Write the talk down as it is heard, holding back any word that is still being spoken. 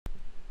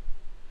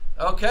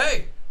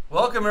Okay,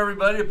 welcome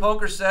everybody to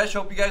PokerSesh.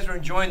 Hope you guys are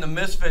enjoying the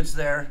misfits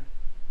there.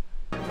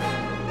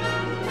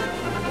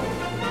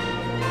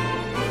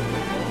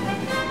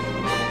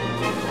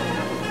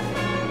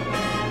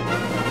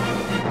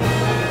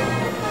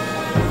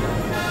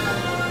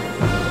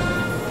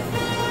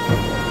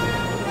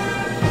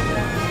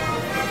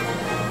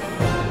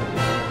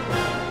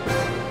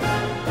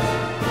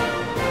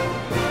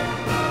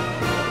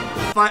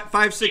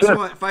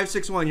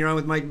 561. You're on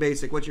with Mike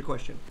Basich. What's your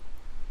question?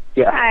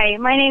 Yeah. Hi,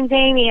 my name's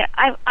Amy.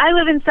 I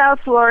live in South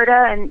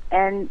Florida,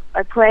 and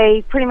I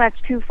play pretty much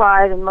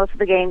 2-5 in most of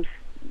the games.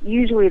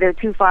 Usually they're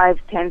 2-5,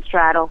 10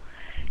 straddle,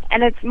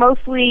 and it's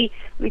mostly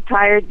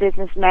retired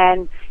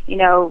businessmen. You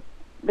know,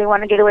 they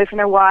want to get away from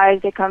their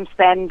wives. They come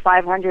spend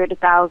 $500,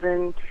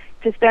 $1,000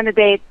 to spend the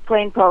day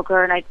playing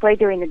poker, and I play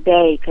during the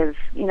day because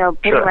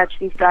pretty much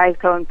these guys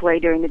go and play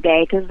during the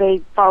day because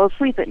they fall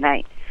asleep at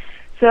night.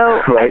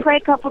 So I play a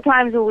couple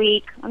times a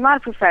week. I'm not a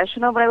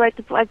professional, but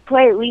I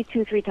play at least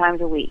 2-3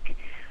 times a week.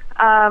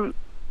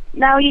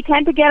 Now, you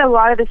tend to get a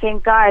lot of the same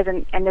guys,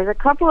 and there's a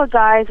couple of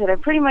guys that I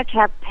pretty much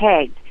have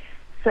pegged.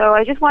 So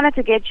I just wanted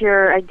to get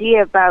your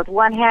idea about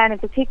one hand in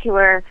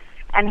particular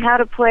and how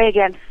to play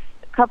against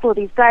a couple of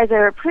these guys that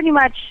are pretty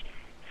much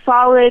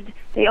solid.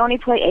 They only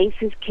play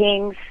aces,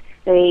 kings.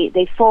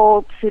 They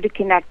fold suited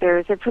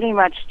connectors. They're pretty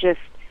much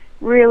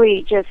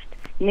really just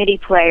nitty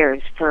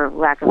players, for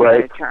lack of a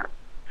better term.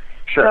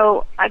 Sure.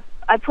 So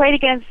I played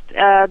against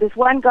this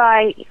one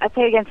guy. I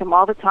played against him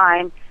all the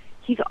time.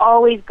 He's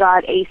always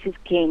got aces,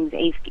 kings,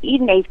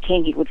 even ace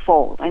king he would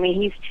fold. I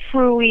mean, he's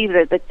truly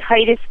the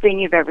tightest thing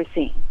you've ever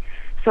seen.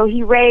 So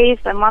he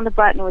raised. I'm on the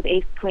button with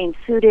ace queen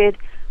suited.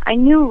 I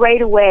knew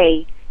right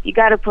away you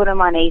got to put him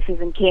on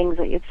aces and kings.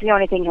 It's the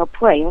only thing he'll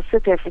play. He'll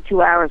sit there for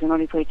 2 hours and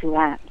only play 2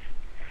 hands.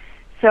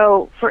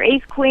 So for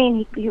ace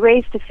queen, he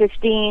raised to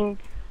 15.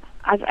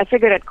 I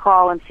figured I'd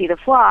call and see the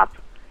flop.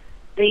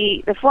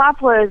 The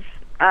flop was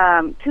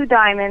 2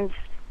 diamonds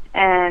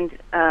and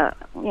a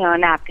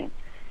napkin.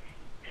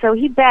 So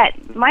he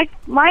bet. My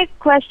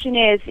question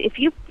is, if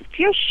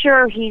you're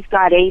sure he's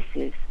got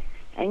aces,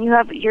 and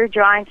you're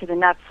drawing to the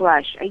nut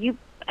flush,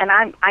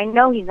 I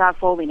know he's not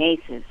folding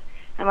aces.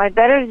 Am I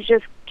better to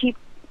just keep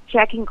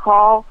checking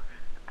call,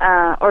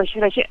 or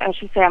should I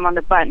should say I'm on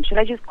the button? Should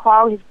I just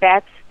call his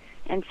bets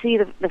and see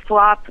the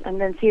flop, and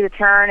then see the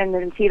turn, and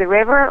then see the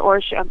river, or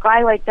a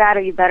guy like that,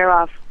 are you better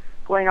off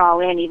going all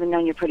in, even though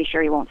you're pretty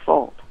sure he won't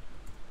fold?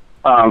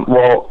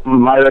 Well,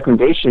 my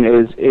recommendation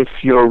is if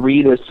your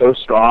read is so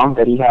strong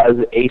that he has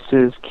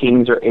aces,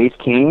 kings, or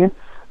ace-king,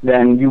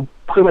 then you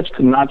pretty much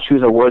could not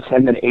choose a worse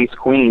hand than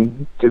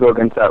ace-queen to go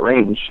against that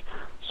range.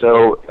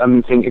 So,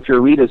 I'm saying if your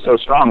read is so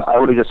strong, I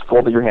would have just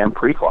folded your hand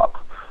pre-flop.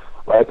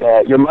 Like,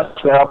 you're much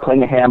better off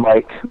playing a hand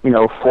like, 4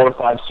 or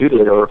 5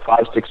 suited, or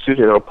 5, 6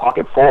 suited, or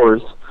pocket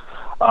fours,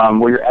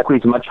 where your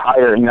equity is much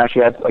higher, and you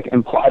actually have, like,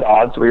 implied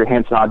odds where your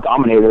hand's not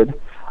dominated.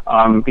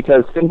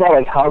 Because think about,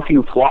 like, how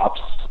few flops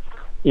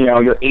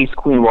your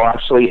ace-queen will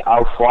actually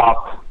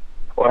outflop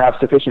or have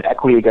sufficient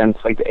equity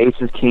against, like, the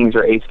aces, kings,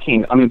 or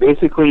ace-king. I mean,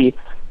 basically,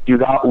 you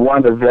got one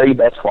of the very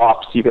best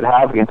flops you could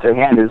have against their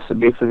hand is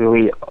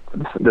basically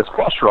this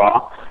flush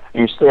draw, and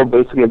you're still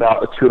basically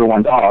about a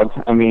 2-to-1 dog.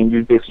 I mean,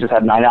 you basically just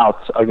had 9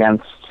 outs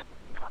against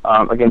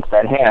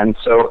that hand.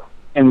 So,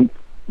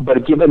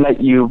 but given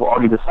that you've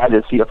already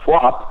decided to see a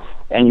flop,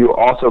 and you're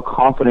also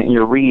confident in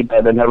your read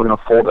that they're never going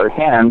to fold their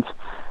hand,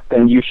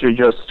 then you should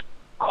just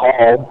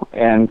call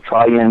and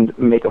try and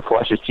make a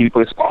flush as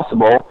cheaply as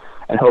possible,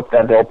 and hope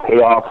that they'll pay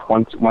off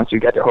once you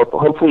get there.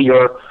 Hopefully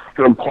your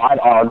implied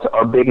odds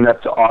are big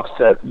enough to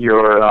offset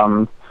your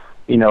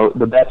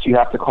the bets you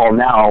have to call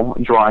now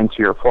drawing to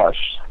your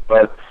flush.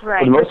 But right.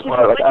 For the most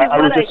part, like, I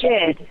was just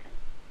did.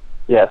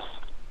 Yes.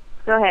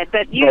 Go ahead,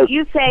 but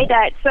you say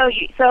that so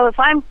if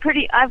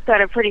I've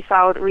got a pretty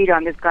solid read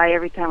on this guy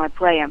every time I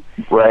play him.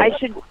 Right. I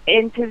should,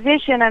 in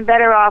position, I'm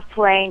better off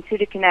playing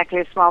suited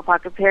connectors, small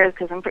pocket pairs,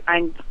 because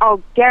I'm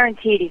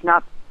guaranteed he's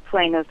not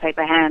playing those type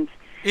of hands.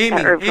 Amy,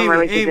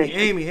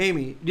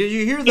 did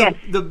you hear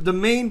the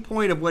main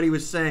point of what he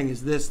was saying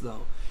is this,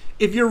 though?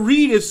 If your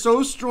read is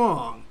so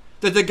strong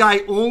that the guy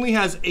only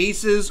has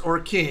aces or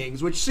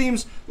kings, which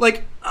seems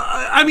like,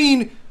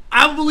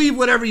 I'll believe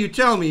whatever you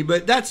tell me,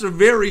 but that's a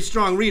very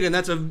strong read, and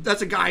that's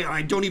a guy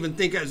I don't even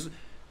think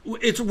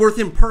it's worth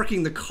him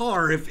parking the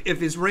car if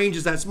his range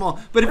is that small.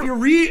 But if your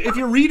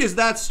read is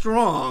that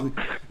strong,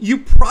 you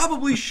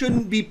probably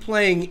shouldn't be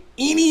playing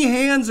any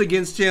hands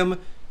against him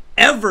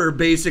ever,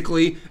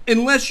 basically,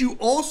 unless you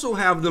also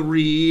have the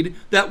read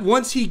that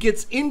once he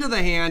gets into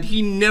the hand,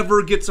 he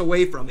never gets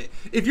away from it.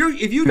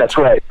 That's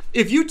right.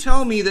 If you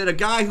tell me that a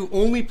guy who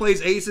only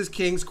plays aces,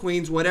 kings,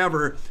 queens,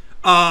 whatever,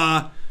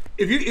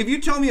 if you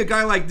tell me a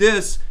guy like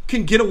this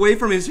can get away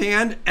from his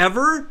hand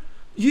ever,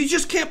 you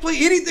just can't play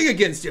anything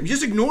against him.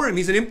 Just ignore him.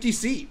 He's an empty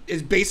seat.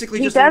 Is basically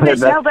he just. Doesn't.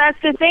 No, that's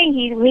the thing.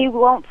 He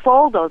won't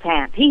fold those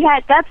hands. He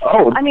had that's.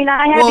 Oh. I mean,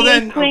 I had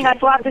the ace queen. I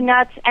flopped the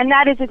nuts, and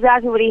that is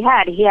exactly what he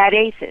had. He had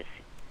aces.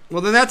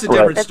 Well, then that's a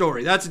different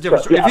story. That's a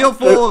different story. Yeah. If he'll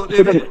fold,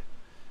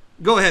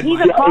 Go ahead, He's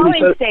Mike. a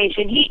calling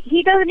station.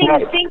 He doesn't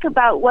even think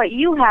about what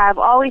you have.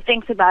 All he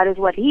thinks about is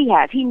what he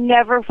has. He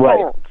never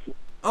folds.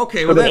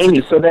 Okay, well, that's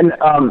Amy, so then,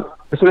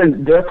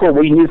 therefore,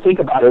 what you need to think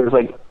about it is,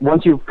 like,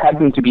 once you've pegged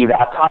them to be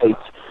that tight,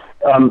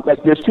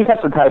 like, there's two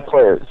types of tight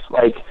players.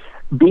 Like,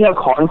 being a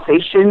calling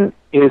station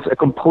is a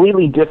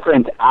completely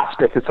different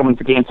aspect of someone's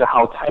game to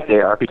how tight they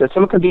are, because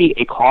someone can be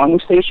a calling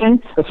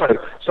station,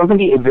 someone can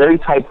be a very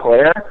tight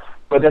player,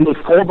 but then they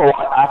fold a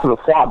lot after the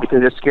flop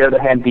because they're scared of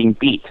their hand being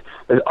beat.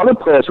 There's other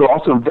players who are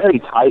also very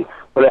tight,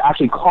 but they're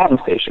actually calling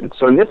stations.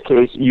 So in this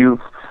case,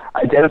 you've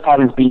identified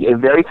as being a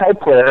very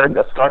tight player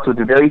that starts with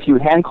very few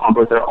hand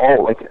combos. They're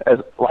all, like, as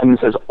Lyman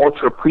says,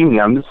 ultra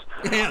premiums.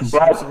 Yes,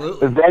 but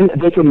absolutely. then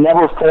they can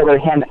never fold their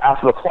hand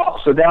after the flop.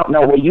 So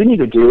now what you need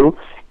to do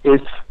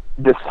is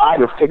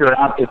decide or figure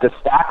out if the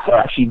stacks are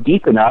actually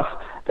deep enough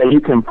that you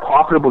can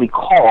profitably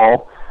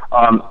call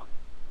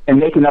and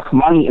make enough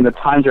money in the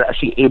times you're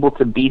actually able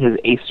to beat his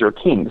aces or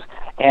kings.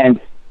 And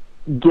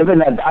given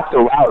that that's the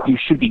route you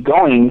should be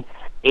going,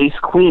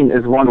 ace-queen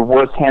is one of the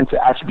worst hands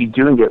to actually be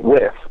doing it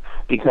with,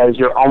 because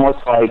you're almost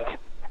like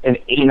an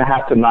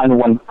 8.5 to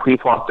 9-1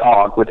 pre-flop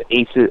dog with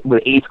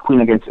ace-queen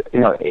against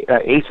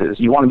aces.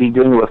 You want to be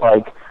doing it with,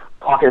 like,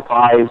 pocket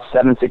fives,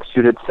 7-6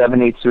 suited,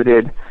 7-8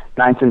 suited,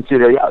 9-10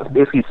 suited. Yeah,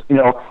 basically,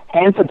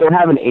 hands that don't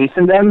have an ace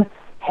in them,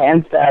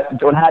 hands that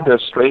don't have their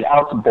straight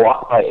outs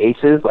blocked by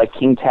aces, like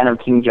King 10 or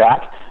King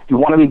Jack. You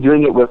want to be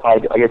doing it with,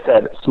 like I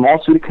said,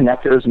 small suited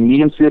connectors,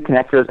 medium suited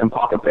connectors, and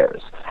pocket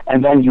pairs.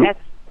 And then you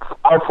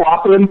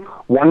outflop them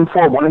 1 in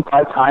 4, 1 in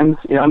 5 times.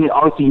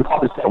 Obviously you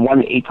probably set 1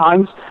 in 8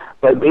 times,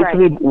 but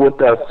basically with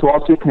the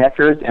small suited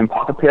connectors and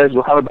pocket pairs,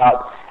 you'll have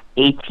about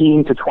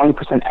 18 to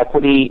 20%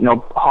 equity,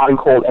 hot and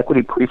cold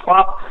equity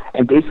pre-flop,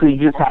 and basically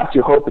you just have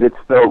to hope that it's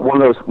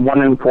one of those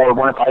 1 in 4,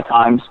 1 in 5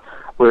 times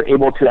we're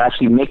able to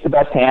actually make the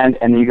best hand,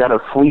 and you got to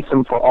fleece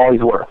him for all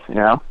he's worth.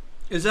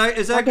 Is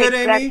that good,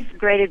 Amy? That's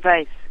great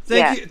advice.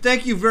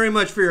 Thank you very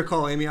much for your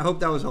call, Amy. I hope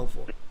that was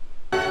helpful.